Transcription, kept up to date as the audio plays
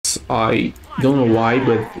I don't know why,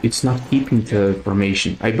 but it's not keeping the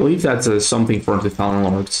information. I believe that's something for the Fallen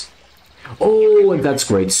Lords. Oh, and that's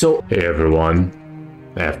great. So, hey everyone,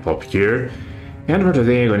 FPop here, and for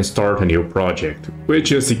today I'm going to start a new project,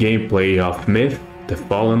 which is the gameplay of Myth: The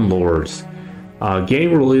Fallen Lords. A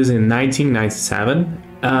game released in 1997,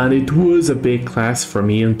 and it was a big class for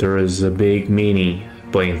me, and there is a big meaning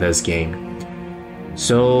playing this game.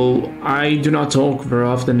 So I do not talk very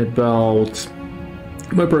often about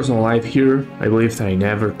my personal life here. I believe that I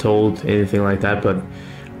never told anything like that, but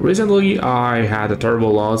recently I had a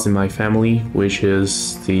terrible loss in my family, which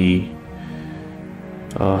is the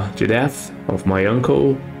death of my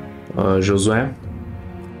uncle, Josué,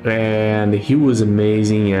 and he was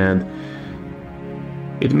amazing, and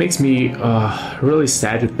it makes me really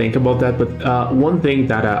sad to think about that. But one thing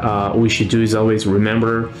that we should do is always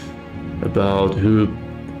remember about who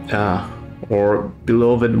or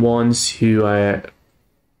beloved ones who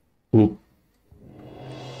you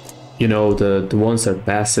know, the ones that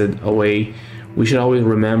passed away. We should always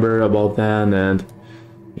remember about them, and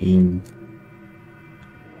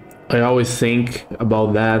I always think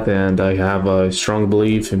about that, and I have a strong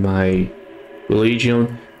belief in my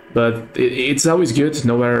religion. But it's always good,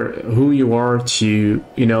 no matter who you are, to,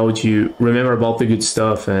 you know, to remember about the good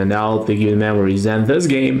stuff and all the good memories. And this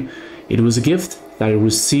game, it was a gift that I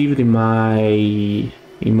received in my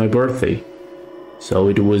birthday. So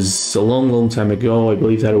it was a long time ago. I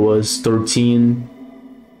believe that it was 13,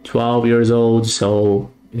 12 years old.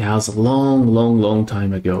 So it was a long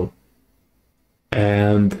time ago.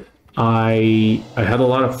 And I had a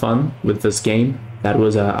lot of fun with this game. That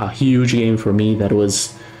was a huge game for me. That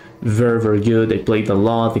was very good. I played a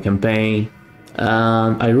lot, the campaign.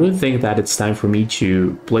 I really think that it's time for me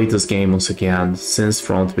to play this game once again, since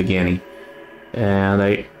from the beginning. And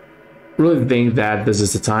I really think that this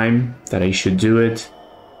is the time that I should do it.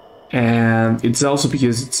 And it's also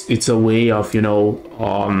because it's a way of, you know,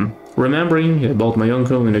 remembering about my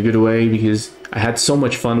uncle in a good way, because I had so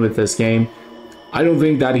much fun with this game. I don't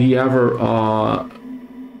think that he ever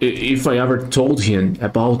if I ever told him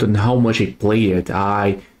about and how much I played it.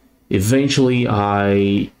 Eventually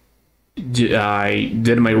I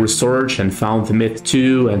did my research and found the Myth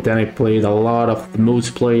 2, and then I played a lot of the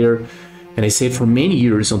multiplayer, and I stayed for many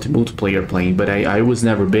years on the multiplayer playing, but I was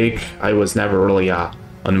never big. I was never really an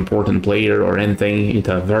important player or anything. It's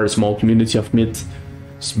a very small community of Myth,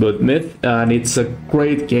 but Myth, and it's a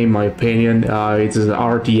great game in my opinion. It's an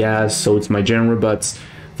RTS, so it's my genre, but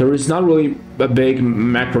there is not really a big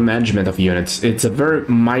macro management of units. It's a very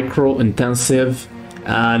micro intensive,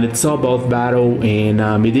 and it's all about battle in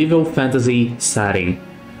a medieval fantasy setting.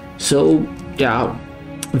 So yeah,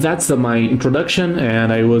 that's my introduction,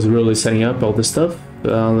 and I was really setting up all this stuff.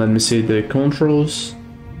 Let me see the controls.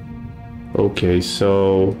 Okay,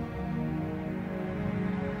 so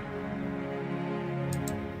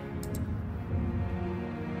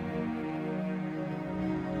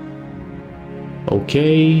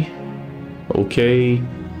okay,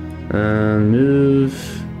 and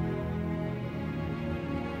move.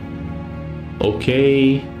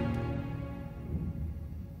 Okay.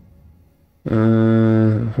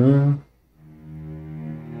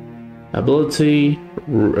 Ability,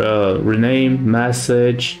 rename,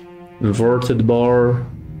 message, inverted bar,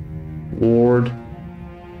 word.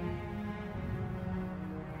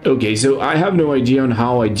 Okay, so I have no idea on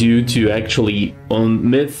how I do to actually, on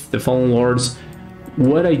Myth: The Fallen Lords,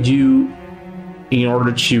 what I do in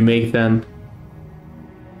order to make them.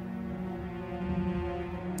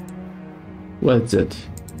 What's it?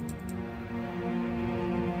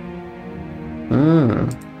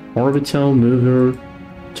 Orbital, mover,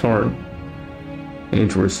 turn.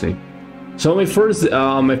 Interesting. So my first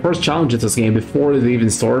challenge at this game, before it even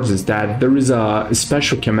starts, is that there is a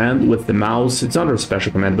special command with the mouse. It's not a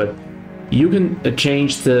special command, but you can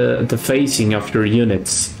change the facing of your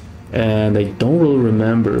units, and I don't really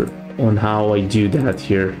remember on how I do that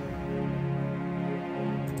here.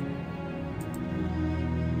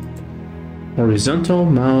 Horizontal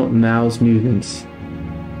mouse movements.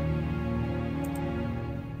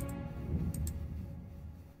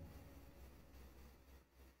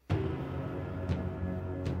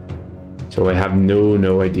 So I have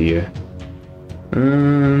no idea.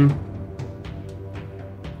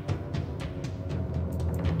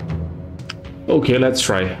 Okay, let's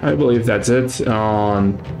try. I believe that's it.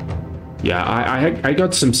 Yeah, I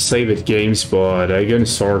got some saved games, but I'm gonna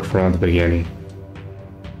start from the beginning.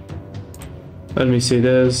 Let me see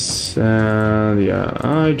this, and yeah,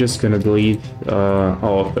 I'm just gonna delete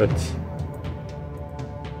all of it.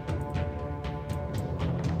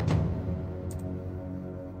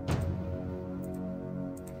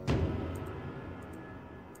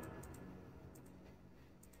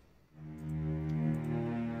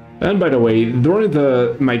 And by the way, during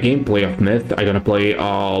my gameplay of Myth, I'm gonna play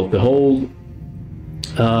the whole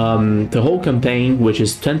campaign, which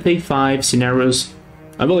is 25 scenarios.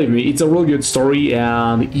 And believe me, it's a really good story,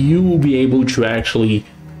 and you will be able to actually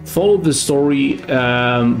follow the story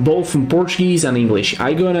both in Portuguese and English.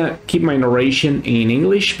 I'm gonna keep my narration in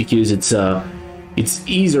English because it's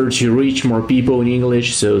easier to reach more people in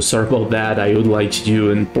English. So sorry about that. I would like to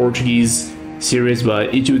do in Portuguese series,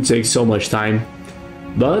 but it would take so much time.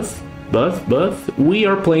 But we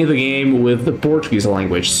are playing the game with the Portuguese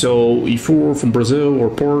language. So if you're from Brazil or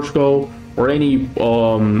Portugal or any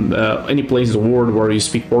place in the world where you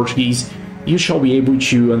speak Portuguese, you shall be able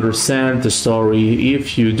to understand the story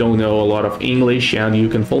if you don't know a lot of English, and you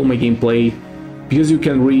can follow my gameplay because you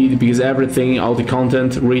can read, because everything, all the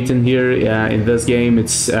content written here in this game,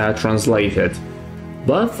 it's translated.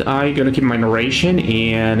 But I'm gonna keep my narration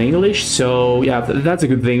in English, so yeah, that's a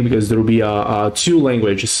good thing, because there will be 2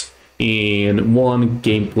 languages in one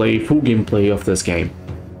gameplay, full gameplay of this game.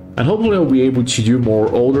 And hopefully I'll be able to do more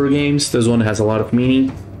older games. This one has a lot of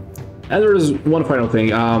meaning. And there is one final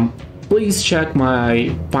thing. Please check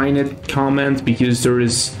my pinned comment, because there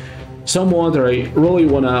is someone that I really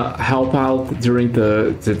want to help out during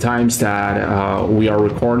the times that we are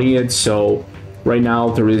recording it. So right now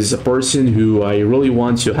there is a person who I really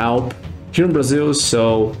want to help here in Brazil.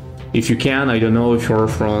 So if you can, I don't know if you're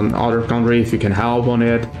from other country, if you can help on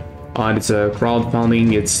it. And it's a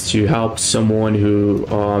crowdfunding. It's to help someone who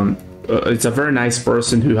it's a very nice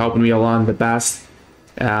person who helped me a lot in the past,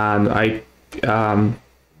 and I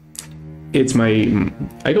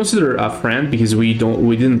consider a friend, because we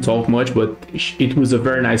didn't talk much, but it was a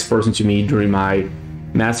very nice person to me during my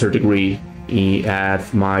master degree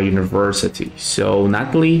at my university. So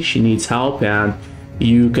Natalie, she needs help, and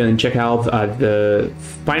you can check out the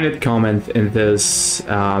pinned comment in this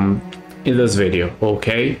video.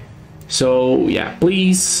 Okay. So, yeah,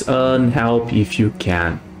 please help if you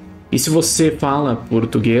can. E se você fala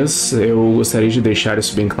português, eu gostaria de deixar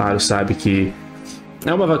isso bem claro, sabe? Que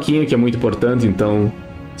é uma vaquinha que é muito importante, então,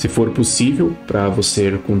 se for possível para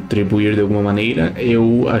você contribuir de alguma maneira,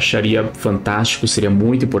 eu acharia fantástico, seria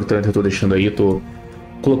muito importante. Eu tô deixando aí, eu tô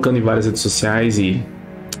colocando em várias redes sociais e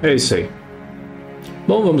é isso aí.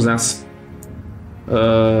 Bom, vamos nessa.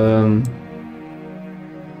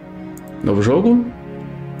 Novo jogo.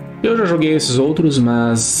 Eu já joguei esses outros,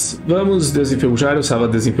 mas vamos desenferrujar. Eu estava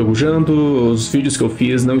desenferrujando, os vídeos que eu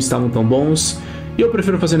fiz não estavam tão bons e eu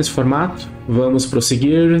prefiro fazer nesse formato. Vamos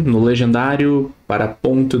prosseguir no legendário para a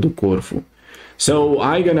Ponta do Corvo. So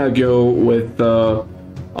I'm gonna go with the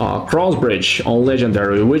Cross Bridge on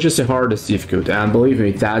legendary, which is the hardest difficulty, and believe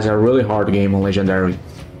me, that's a really hard game on legendary.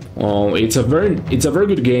 It's a very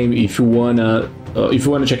good game if you wanna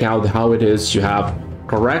check out how it is to have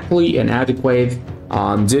correctly and adequate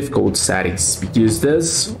difficult settings, because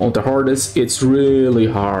this on the hardest, it's really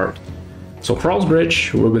hard. So Cross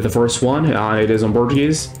Bridge will be the first one, and it is on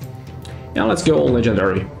Portuguese. Now let's go on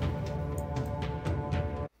legendary.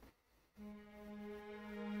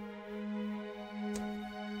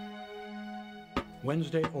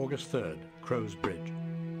 Wednesday, August 3rd, Crow's Bridge.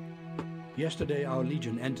 Yesterday our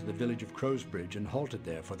legion entered the village of Crow's Bridge and halted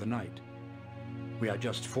there for the night. We are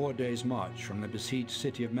just 4 days' march from the besieged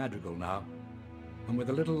city of Madrigal now, and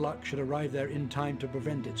with a little luck should arrive there in time to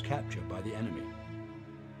prevent its capture by the enemy.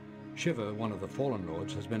 Shiva, one of the fallen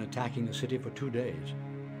lords, has been attacking the city for 2 days,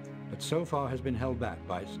 but so far has been held back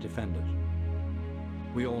by its defenders.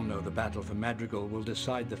 We all know the battle for Madrigal will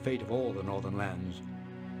decide the fate of all the northern lands,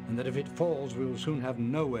 and that if it falls we will soon have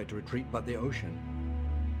nowhere to retreat but the ocean.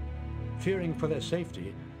 Fearing for their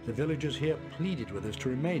safety, the villagers here pleaded with us to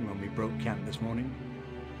remain when we broke camp this morning.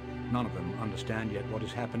 None of them understand yet what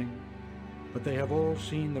is happening, but they have all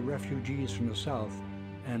seen the refugees from the south,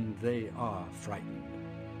 and they are frightened.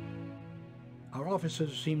 Our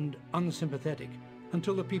officers seemed unsympathetic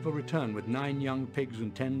until the people returned with 9 young pigs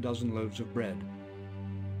and 10 dozen loaves of bread.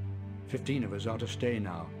 15 of us are to stay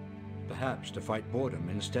now, perhaps to fight boredom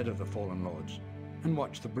instead of the fallen lords, and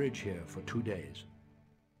watch the bridge here for 2 days.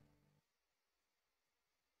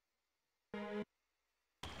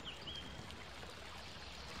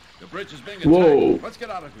 The bridge is being attacked. Whoa. Let's get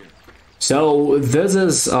out of here. So this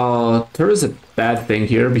is there is a bad thing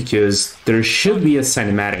here, because there should be a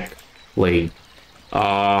cinematic play.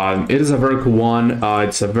 It is a very cool one.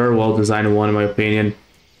 It's a very well designed one in my opinion.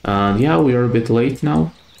 Yeah, we are a bit late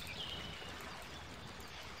now.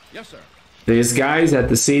 Yes, sir. These guys at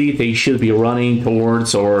the city, they should be running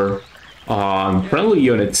towards our friendly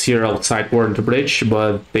units here outside the bridge,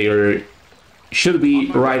 but they should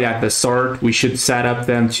be right at the start. We should set up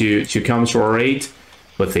them to come to our aid,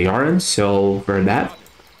 but they aren't, so for that.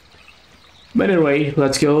 But anyway,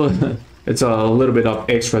 let's go. It's a little bit of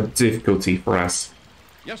extra difficulty for us.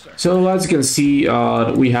 Yes, sir. So as you can see,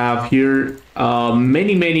 we have here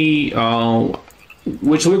many,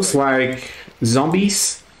 which looks like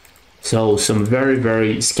zombies. So some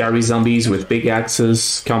very scary zombies with big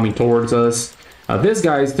axes coming towards us. These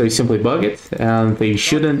guys, they simply bug it, and they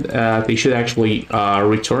shouldn't. They should actually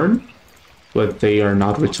return, but they are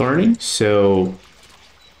not returning. So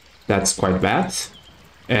that's quite bad.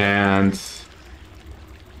 And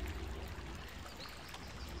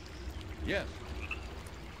Yes.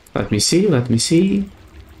 let me see.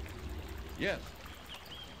 Yes.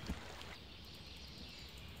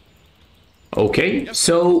 Okay,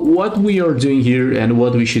 so what we are doing here and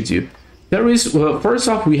what we should do. There is, well, first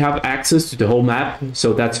off, we have access to the whole map,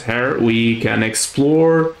 so that's here. We can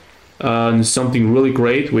explore something really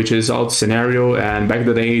great, which is alt scenario, and back in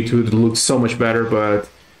the day it would look so much better, but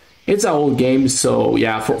it's an old game, so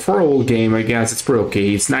yeah, for an old game, I guess it's pretty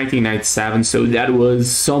okay. It's 1997, so that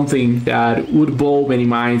was something that would blow many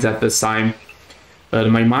minds at this time. But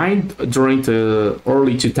my mind during the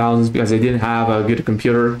early 2000s, because I didn't have a good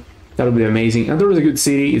computer, that would be amazing. And there was a good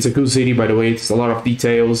city. It's a cool city, by the way. It's a lot of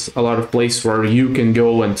details, a lot of places where you can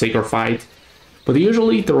go and take or fight. But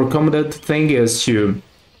usually the recommended thing is to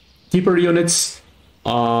keep your units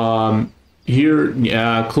here,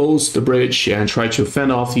 close the bridge and try to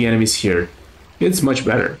fend off the enemies here. It's much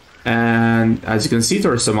better. And as you can see,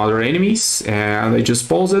 there are some other enemies, and I just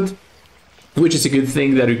pause it, which is a good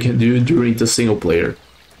thing that you can do during the single player,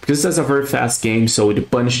 because that's a very fast game, so it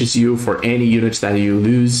punishes you for any units that you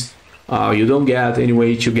lose. You don't get any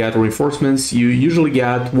way to get reinforcements. You usually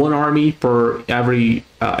get one army per every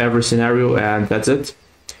scenario, and that's it.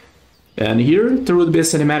 And here there would be a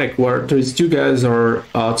cinematic where there's two guys are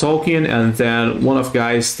talking, and then one of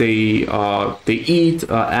guys they eat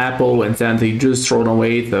apple, and then they just throw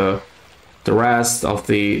away the rest of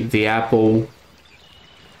the apple,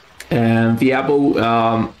 and the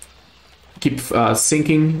apple keep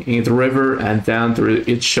sinking in the river, and then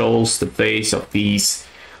it shows the face of these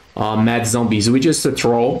mad zombies, which is a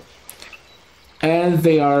troll. And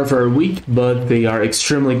they are very weak, but they are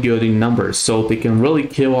extremely good in numbers, so they can really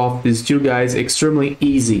kill off these two guys extremely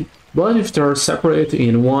easy. But if they're separate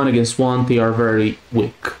in 1 against 1, they are very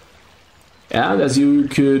weak. And as you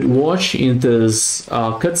could watch in this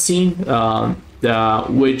cutscene,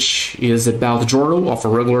 which is about the journal of a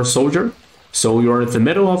regular soldier. So you're in the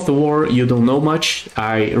middle of the war, you don't know much.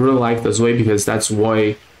 I really like this way, because that's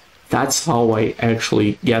how I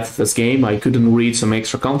actually get this game. I couldn't read some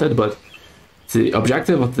extra content, but the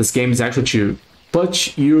objective of this game is actually to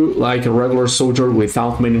put you like a regular soldier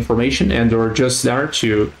without main information, and you're just there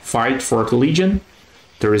to fight for the Legion.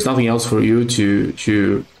 There is nothing else for you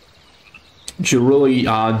to really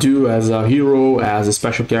do as a hero, as a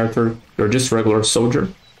special character. You're just a regular soldier.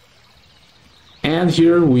 And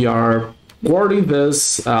here we are guarding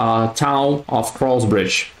this town of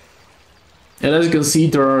Crossbridge. And as you can see,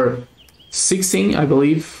 there are 16, I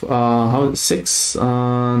believe. What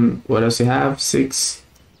else you have? 6,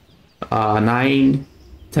 9,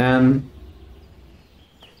 10,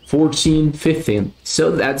 14, 15.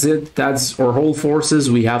 So that's it. That's our whole forces.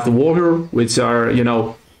 We have the warrior, which are, you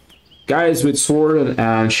know, guys with sword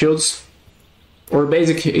and shields, or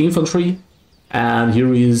basic infantry. And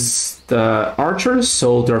here is the archers.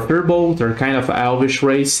 So they're fearful. They're kind of elvish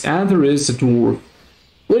race. And there is a dwarf,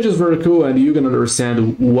 which is very cool, and you can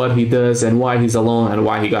understand what he does and why he's alone and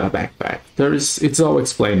why he got a backpack. It's all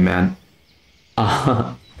explained, man.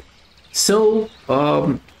 So,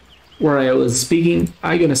 where I was speaking,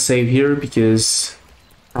 I'm gonna save here because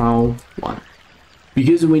round 1.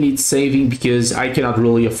 Because we need saving, because I cannot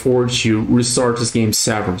really afford to restart this game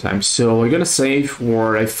several times. So I'm gonna save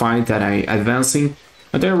where I find that I'm advancing,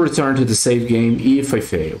 and then return to the save game if I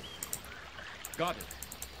fail. Got it.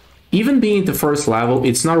 Even being the first level,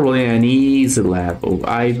 it's not really an easy level.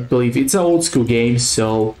 I believe it's an old school game,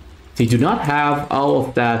 so they do not have all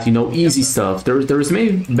of that, you know, easy stuff. There's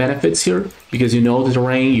many benefits here, because you know the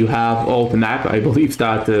terrain, you have all the map. I believe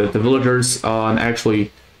that the villagers actually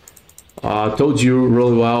told you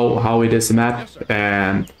really well how it is the map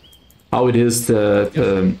and how it is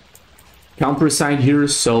the countryside here,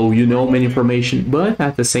 so you know many information. But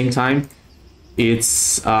at the same time,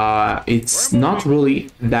 it's not really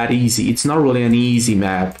that easy. It's not really an easy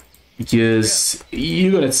map, because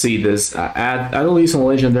you're gonna see this at least on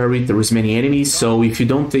legendary there is many enemies, so if you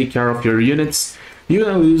don't take care of your units, you're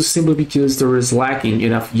gonna lose simply because there is lacking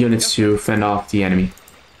enough units to fend off the enemy.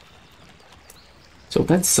 So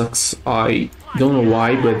that sucks. I don't know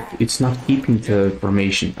why, but it's not keeping the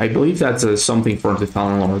formation. I believe that's something for the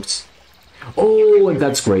Fallen Lords. Oh, and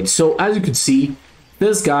that's great. So as you can see,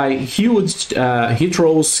 this guy, he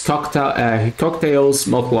throws cocktails,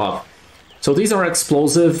 Molotov. So these are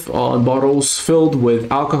explosive bottles filled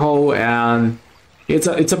with alcohol, and it's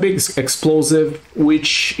a big explosive,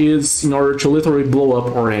 which is in order to literally blow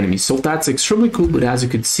up our enemies. So that's extremely cool. But as you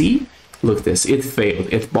can see, look at this, it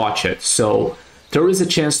failed, it botched. So there is a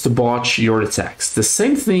chance to botch your attacks. The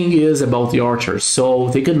same thing is about the archers. So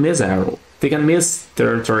they can miss arrow. They can miss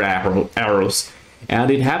their arrows, and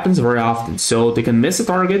it happens very often. So they can miss a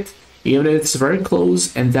target, even if it's very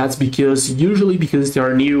close, and that's usually because they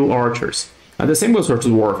are new archers. And the same goes for the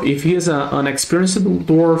dwarf. If he is an experienced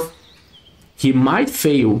dwarf, he might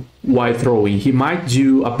fail while throwing. He might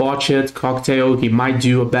do a botched cocktail, he might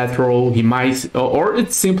do a bad throw, he might, or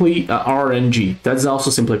it's simply RNG. That's also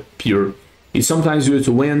simply pure. You sometimes do it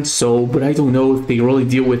to wind, so, but I don't know if they really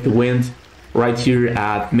deal with the wind right here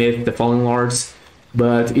at Myth, the Fallen Lords.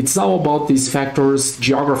 But it's all about these factors.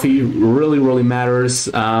 Geography really matters.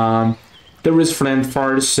 There is friend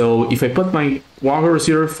fire, so if I put my walkers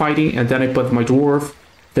here fighting and then I put my dwarf,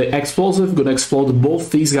 the explosive gonna explode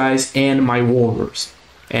both these guys and my walkers.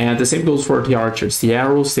 And the same goes for the archers. The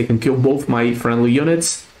arrows, they can kill both my friendly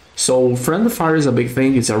units. So friendly fire is a big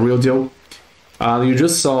thing, it's a real deal. You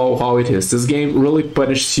just saw how it is. This game really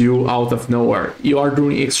punishes you out of nowhere. You are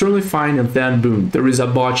doing extremely fine, and then boom, there is a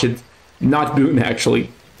botched, not boom actually,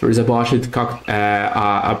 there is a botched cocktail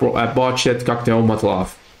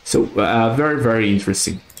Molotov. So very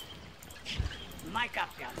interesting.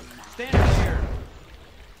 Stand here.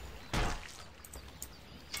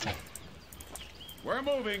 We're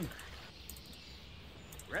moving.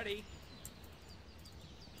 Ready.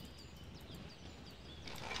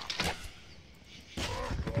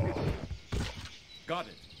 Got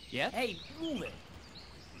it. Yeah. Hey, move it.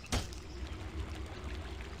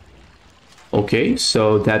 Okay,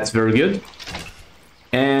 so that's very good.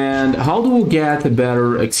 And how do we get a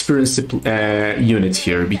better experienced unit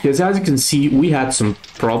here? Because as you can see, we had some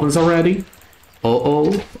problems already.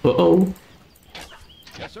 Uh-oh.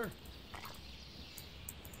 Yes, sir.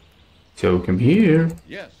 So come here.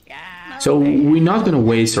 Yes. So we're not gonna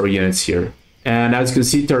waste our units here. And as you can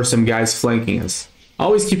see, there are some guys flanking us.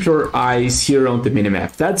 Always keep your eyes here on the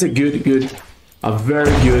minimap. That's a very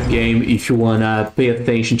good game if you wanna pay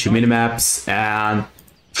attention to minimaps and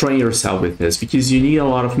train yourself with this, because you need a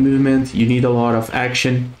lot of movement, you need a lot of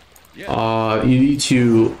action. You need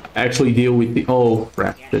to actually deal with the... Oh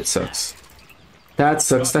crap, that sucks. That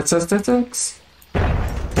sucks.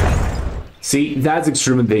 See, that's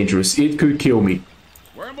extremely dangerous. It could kill me.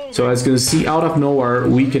 So as you can see, out of nowhere,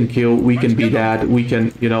 we can kill, we can be dead, we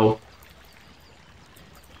can, you know...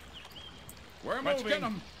 Let's get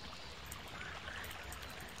him.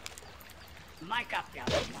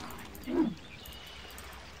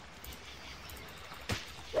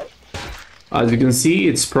 As you can see,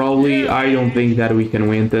 it's probably... I don't think that we can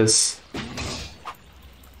win this.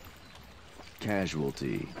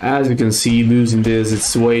 Casualty. As you can see, losing this,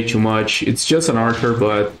 it's way too much. It's just an archer,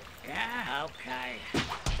 but...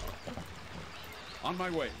 On my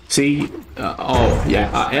way. See? Oh,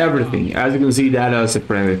 yeah, everything. As you can see, that is a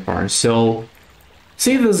friendly fire. So...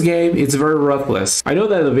 See, this game, it's very ruthless. I know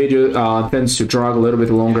that the video tends to drag a little bit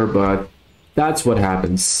longer, but that's what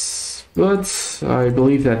happens. But I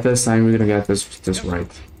believe that this time we're gonna get this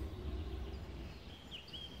right.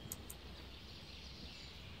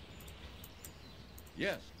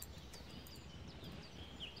 Yes.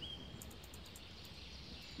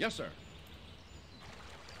 Yes, sir.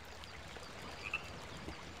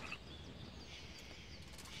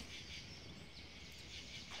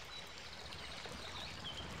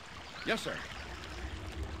 Yes, sir.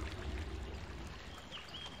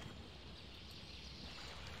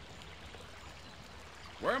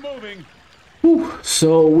 We're moving. Whew.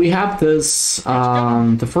 So we have this,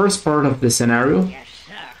 the first part of the scenario,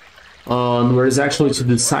 where it's actually to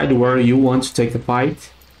decide where you want to take the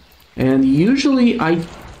fight. And usually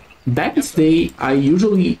back in the day, I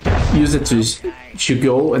usually use it to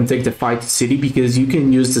go and take the fight to city, because you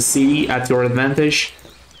can use the city at your advantage.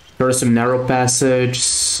 There are some narrow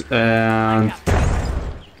passages, and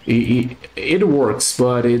it works,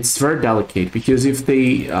 but it's very delicate, because if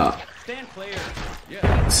they Stand clear.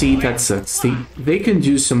 see, that sucks. They can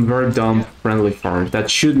do some very dumb friendly fire. That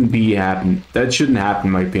shouldn't happen,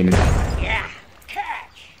 in my opinion.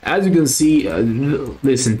 As you can see,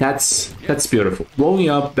 listen, that's beautiful. Blowing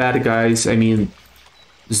up bad guys, I mean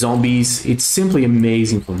zombies, it's simply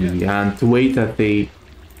amazing for me. And the way that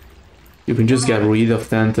you can just get rid of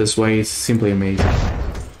them this way is simply amazing.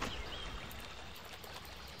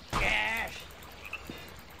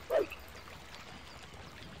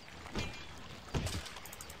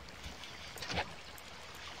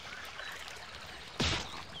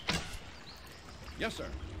 Yes, sir.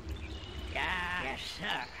 Yes,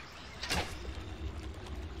 sir.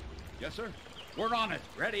 Yes, sir. We're on it.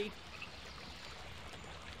 Ready?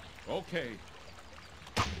 Okay.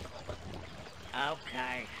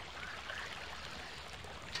 Okay.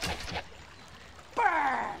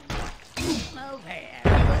 Burn! Move here.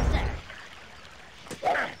 What's that?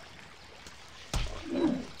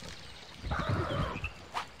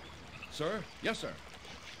 Sir? Yes, sir.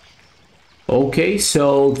 Okay,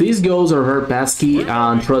 so these goals are very pesky,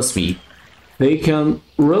 and trust me, they can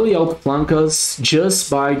really outflank us just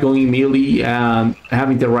by going melee and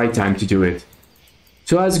having the right time to do it.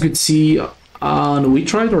 So as you could see, we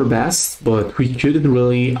tried our best, but we couldn't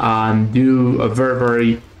really do a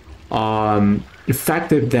very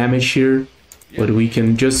effective damage here. But we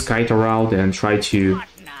can just kite around and try to What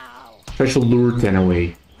now? lure them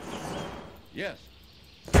away. Yes.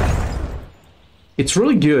 It's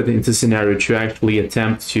really good in this scenario to actually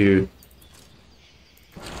attempt to...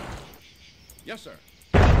 Yes, sir.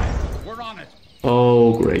 We're on it.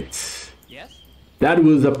 Oh, great. Yes? That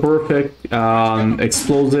was a perfect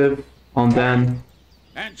explosive on them.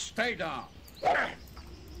 And stay down.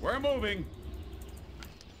 We're moving.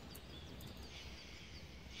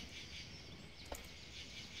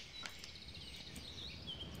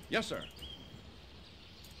 Yes, sir.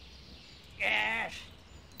 Yes.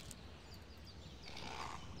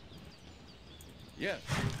 Yes.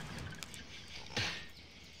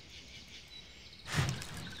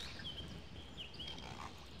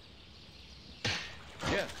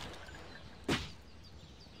 Yes.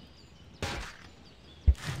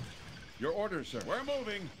 Your orders, sir. We're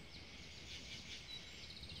moving.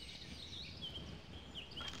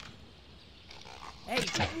 Hey,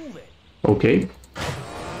 move it. Okay.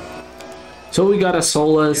 So we got a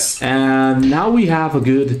Solace, and now we have a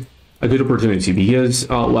good opportunity because,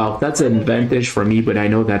 well, that's an advantage for me, but I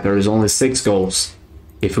know that there is only 6 goals.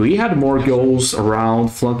 If we had more goals around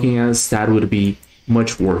flunking us, that would be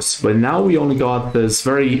much worse. But now we only got this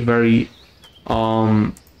very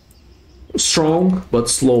strong but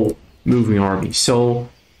slow moving army. So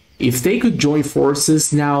if they could join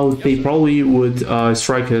forces now, they probably would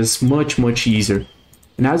strike us much easier.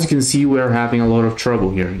 And as you can see, we're having a lot of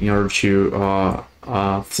trouble here in order to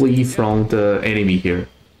flee from the enemy here.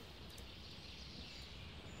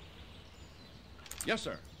 Yes,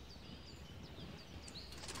 sir.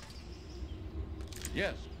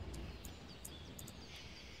 Yes.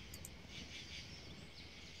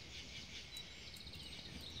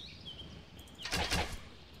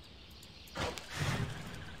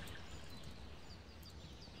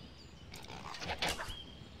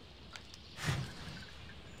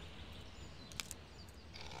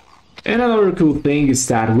 And another cool thing is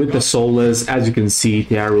that with the Soulless, as you can see,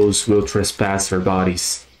 the arrows will trespass their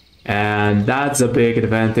bodies. And that's a big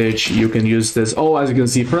advantage. You can use this, oh, as you can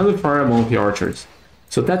see, friendly fire among the archers.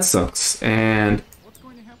 So that sucks. And What's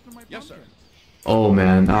going to happen to my yes, sir. Oh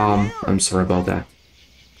man, I'm sorry about that.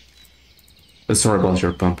 I'm sorry about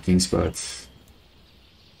your pumpkins, but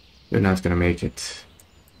you're not gonna make it.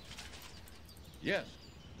 Yes.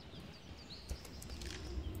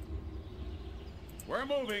 We're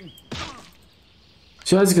moving.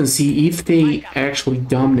 So as you can see, if they actually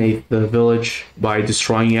dominate the village by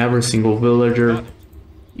destroying every single villager,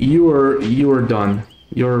 you are done.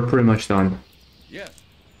 You're pretty much done. Yes.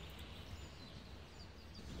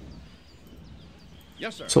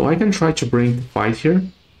 Yes, sir. So I can try to bring the fight here.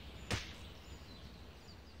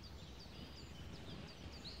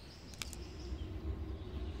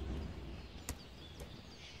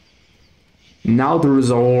 Now there is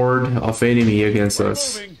a horde of enemy against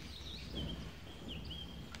us. Moving.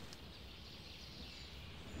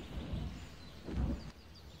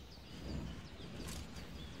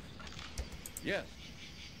 Yes.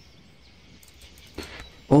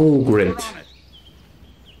 Oh, great. We're on it.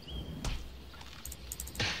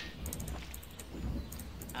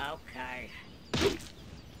 Okay.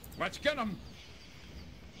 Let's get them.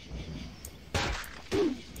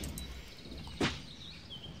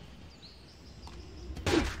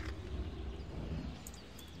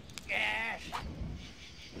 Yes.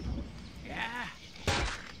 Yeah.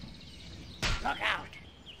 Look out.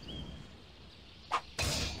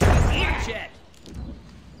 Watch it.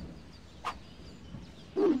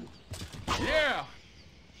 Yeah.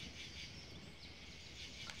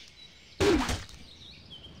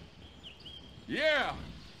 Yeah.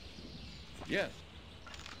 Yes.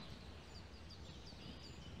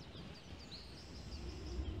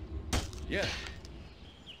 Yes.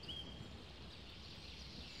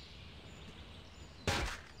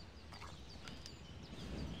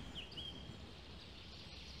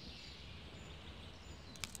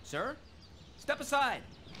 Sir? Step aside.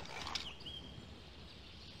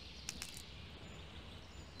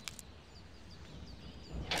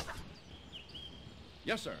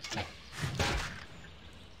 Yes, sir.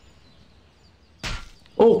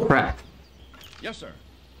 Oh crap. Yes, sir.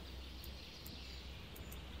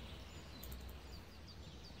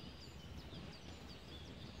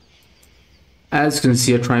 As you can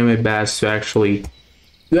see, I'm trying my best to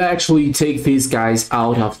actually take these guys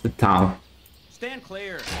out of the town. Stand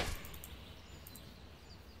clear.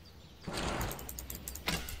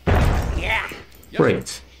 Yeah.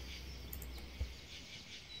 Great.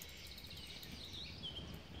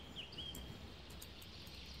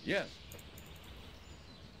 Yes.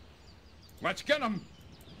 Let's get him.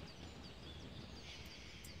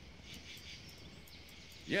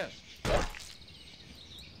 Yes.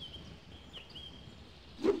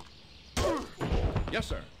 Yes,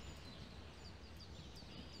 sir.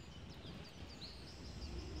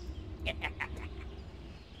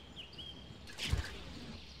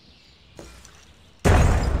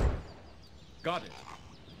 Got it.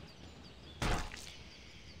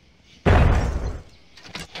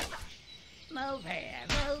 Move here,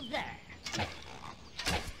 move there.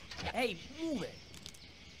 Hey, move it.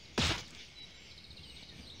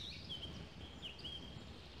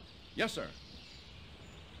 Yes, sir.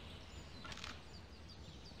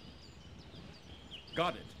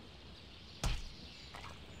 Got it.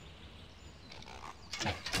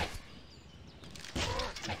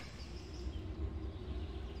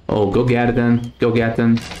 Oh, go get it then. Go get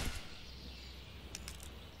them.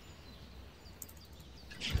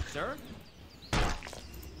 Sir?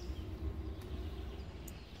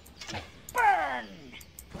 Burn!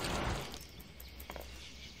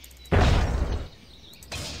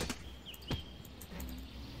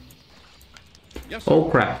 Yes, sir. Oh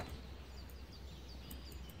crap.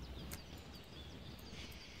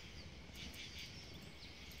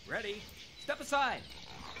 Ready? Step aside.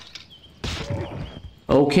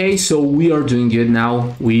 Okay, so we are doing good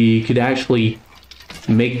now. We could actually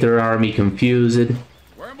make their army confused.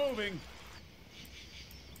 We're moving.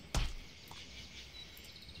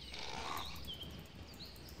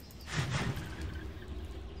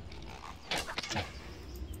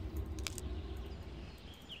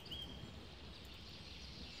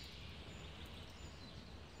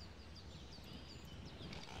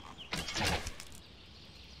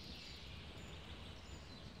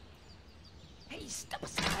 Hey, step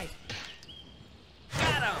aside.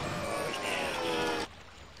 Got him.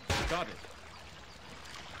 Got it.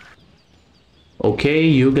 Okay,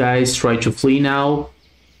 you guys try to flee now.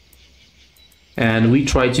 And we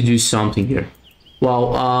try to do something here.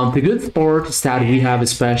 Well, the good part is that we have a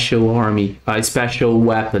special army, a special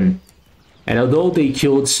weapon. And although they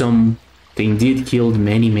killed some, they indeed killed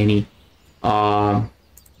many, Yes,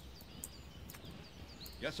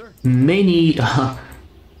 sir. many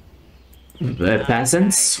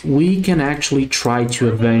peasants, we can actually try to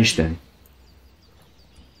avenge them.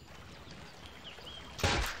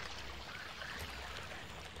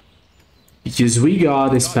 Because we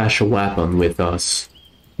got a special weapon with us,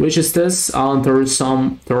 which is this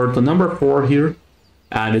third number 4 here,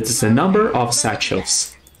 and it is a number of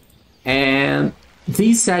satchels. And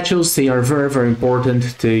these satchels, they are very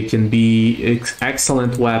important. They can be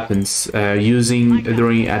excellent weapons using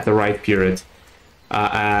during at the right period.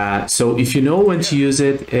 So if you know when to use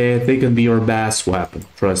it, they can be your best weapon,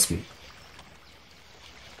 trust me.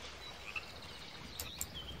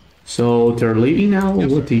 So they're leaving now.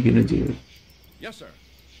 Yes, What sir. are you gonna do? Yes, sir.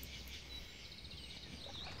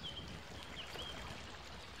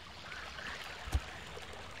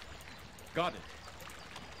 Got it.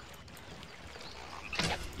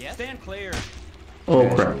 Yeah. Stand clear. Oh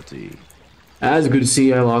crap. As good to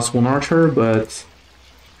see, I lost one archer, but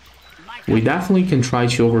we definitely can try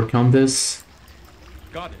to overcome this.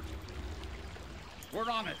 Got it. We're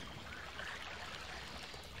on it.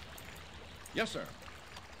 Yes, sir.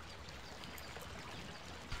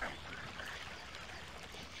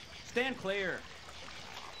 Stand clear.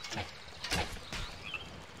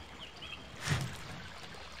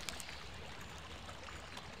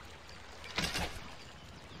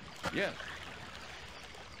 Yes.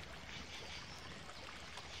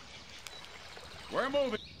 We're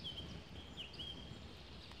moving.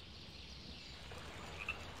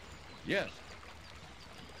 Yes.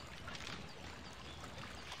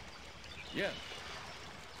 Yes.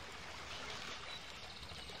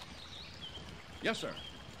 Yes, sir.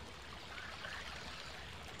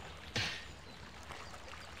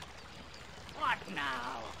 What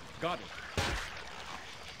now? Got it.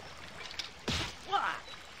 What?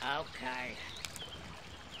 Okay.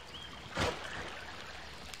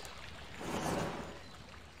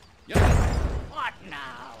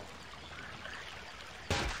 now?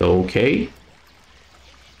 Okay.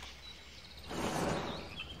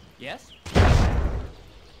 Yes?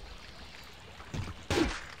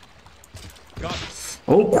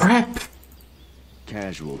 Oh crap!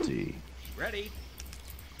 Casualty. Ready?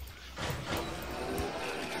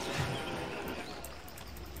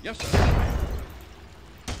 Yes, sir.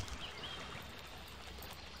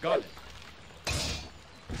 Got it.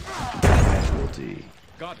 Casualty.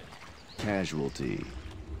 Got it. Casualty.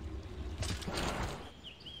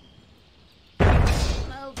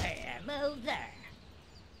 Move here, move there.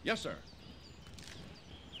 Yes, sir.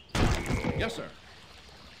 Yes, sir.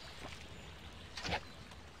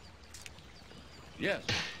 Yes.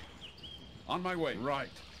 On my way. Right.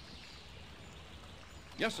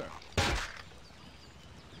 Yes, sir.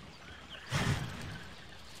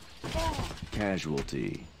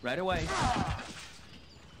 Casualty. Right away.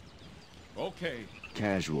 Okay.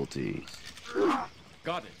 Casualty.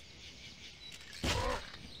 Got it.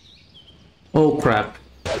 Oh crap.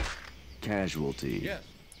 Casualty. Yes.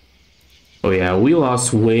 Oh yeah, we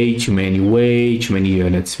lost way too many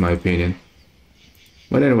units in my opinion.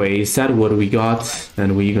 But anyway, is that what we got?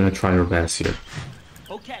 And we're gonna try our best here.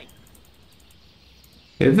 Okay.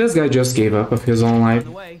 If this guy just gave up of his own On life.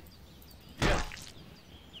 the way.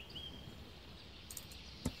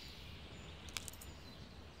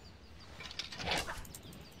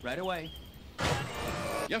 Right away.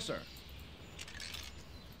 Yes, sir.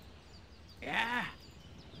 Yeah?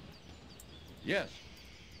 Yes.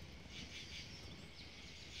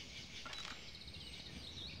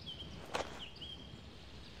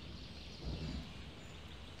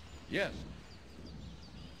 Yes.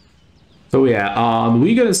 So yeah,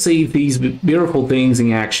 we're gonna see these beautiful things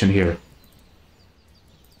in action here.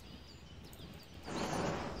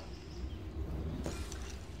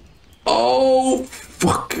 Oh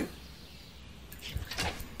fuck!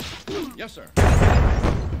 Yes, sir.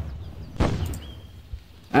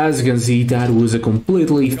 As you can see, that was a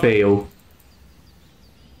completely fail.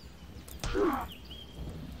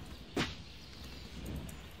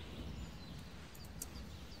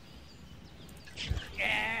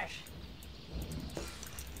 Yes.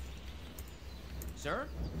 Sir?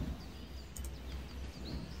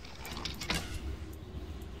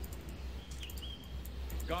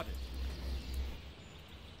 Got it.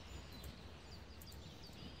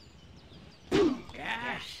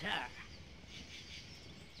 Yes, sir.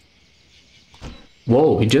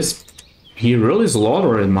 Whoa, he really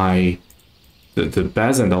slaughtered the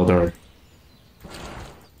peasant out there.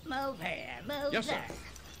 Move here, move Yes, sir.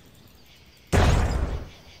 there.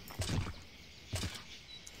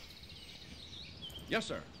 Yes,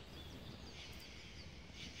 sir.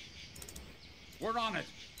 We're on it.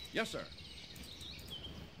 Yes, sir.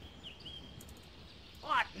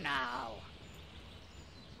 What now?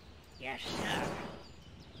 Yes, sir.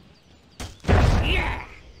 Yeah!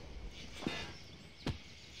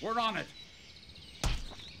 We're on it.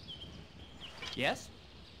 Yes?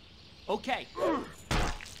 Okay.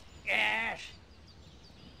 Yes!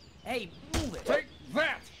 Hey, move it. Take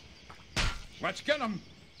that. Let's get him.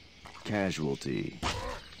 Casualty.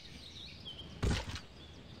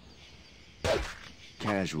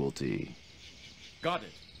 Casualty. Got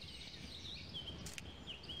it.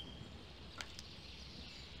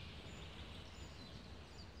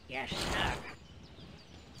 Yes, sir.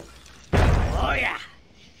 Oh, yeah!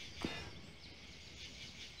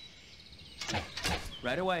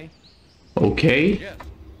 Right away. Okay, Yes.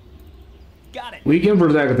 Got it. we can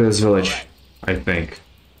protect this village, I think.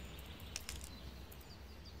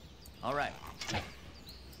 All right.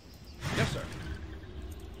 Yes, sir.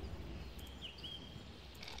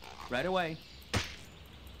 Right away.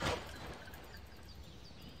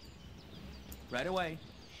 Right away.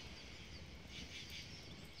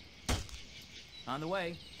 On the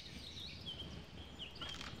way.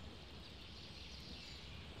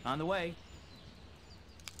 On the way.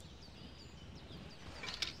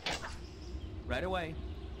 Right away.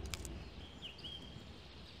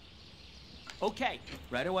 Okay.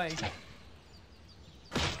 Right away.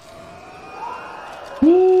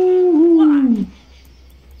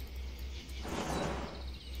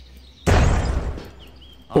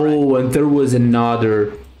 Oh, and there was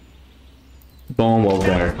another bomb over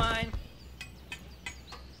there. Mine.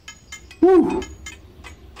 Woo!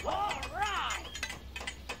 All right!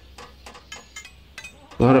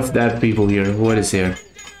 A lot of dead people here. What is here?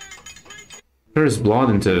 There's blood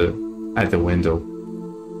at the window.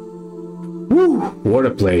 Woo! What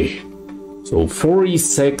a play. So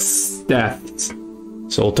 46 deaths.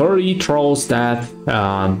 So 30 trolls death,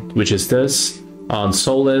 which is this. On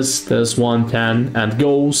Solis, this one 10, and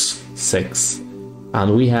goes 6.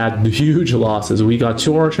 and we had huge losses. We got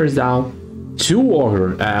 2 archers down, 2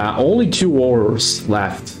 warriors, only 2 warriors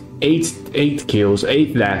left, 8 kills,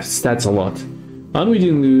 8 deaths. That's a lot. And we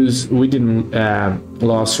didn't lose. We didn't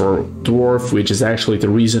lose our dwarf, which is actually the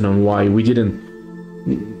reason on why we didn't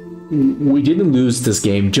lose this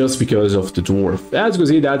game, just because of the dwarf. As you can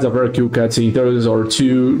see, that's a very cool cutscene. Those are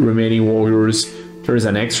 2 remaining warriors. There's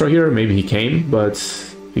an extra here. Maybe he came, but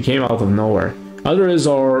he came out of nowhere. Others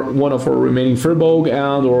are one of our remaining Firbolg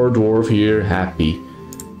and our dwarf here, Happy.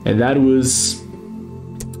 And that was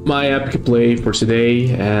my epic play for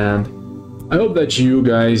today, and I hope that you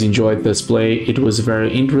guys enjoyed this play. It was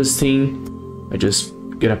very interesting. I just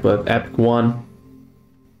gonna put epic 1.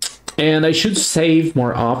 And I should save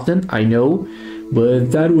more often, I know,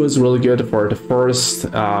 but that was really good for the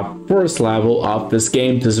first level of this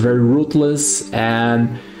game. This very ruthless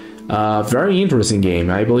and very interesting game.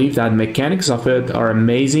 I believe that mechanics of it are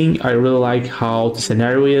amazing. I really like how the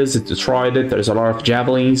scenario is. It destroyed it. There's a lot of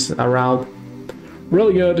javelins around.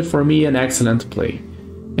 Really good for me, an excellent play.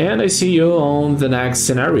 And I see you on the next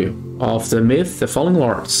scenario of the myth, the Falling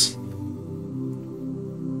Lords.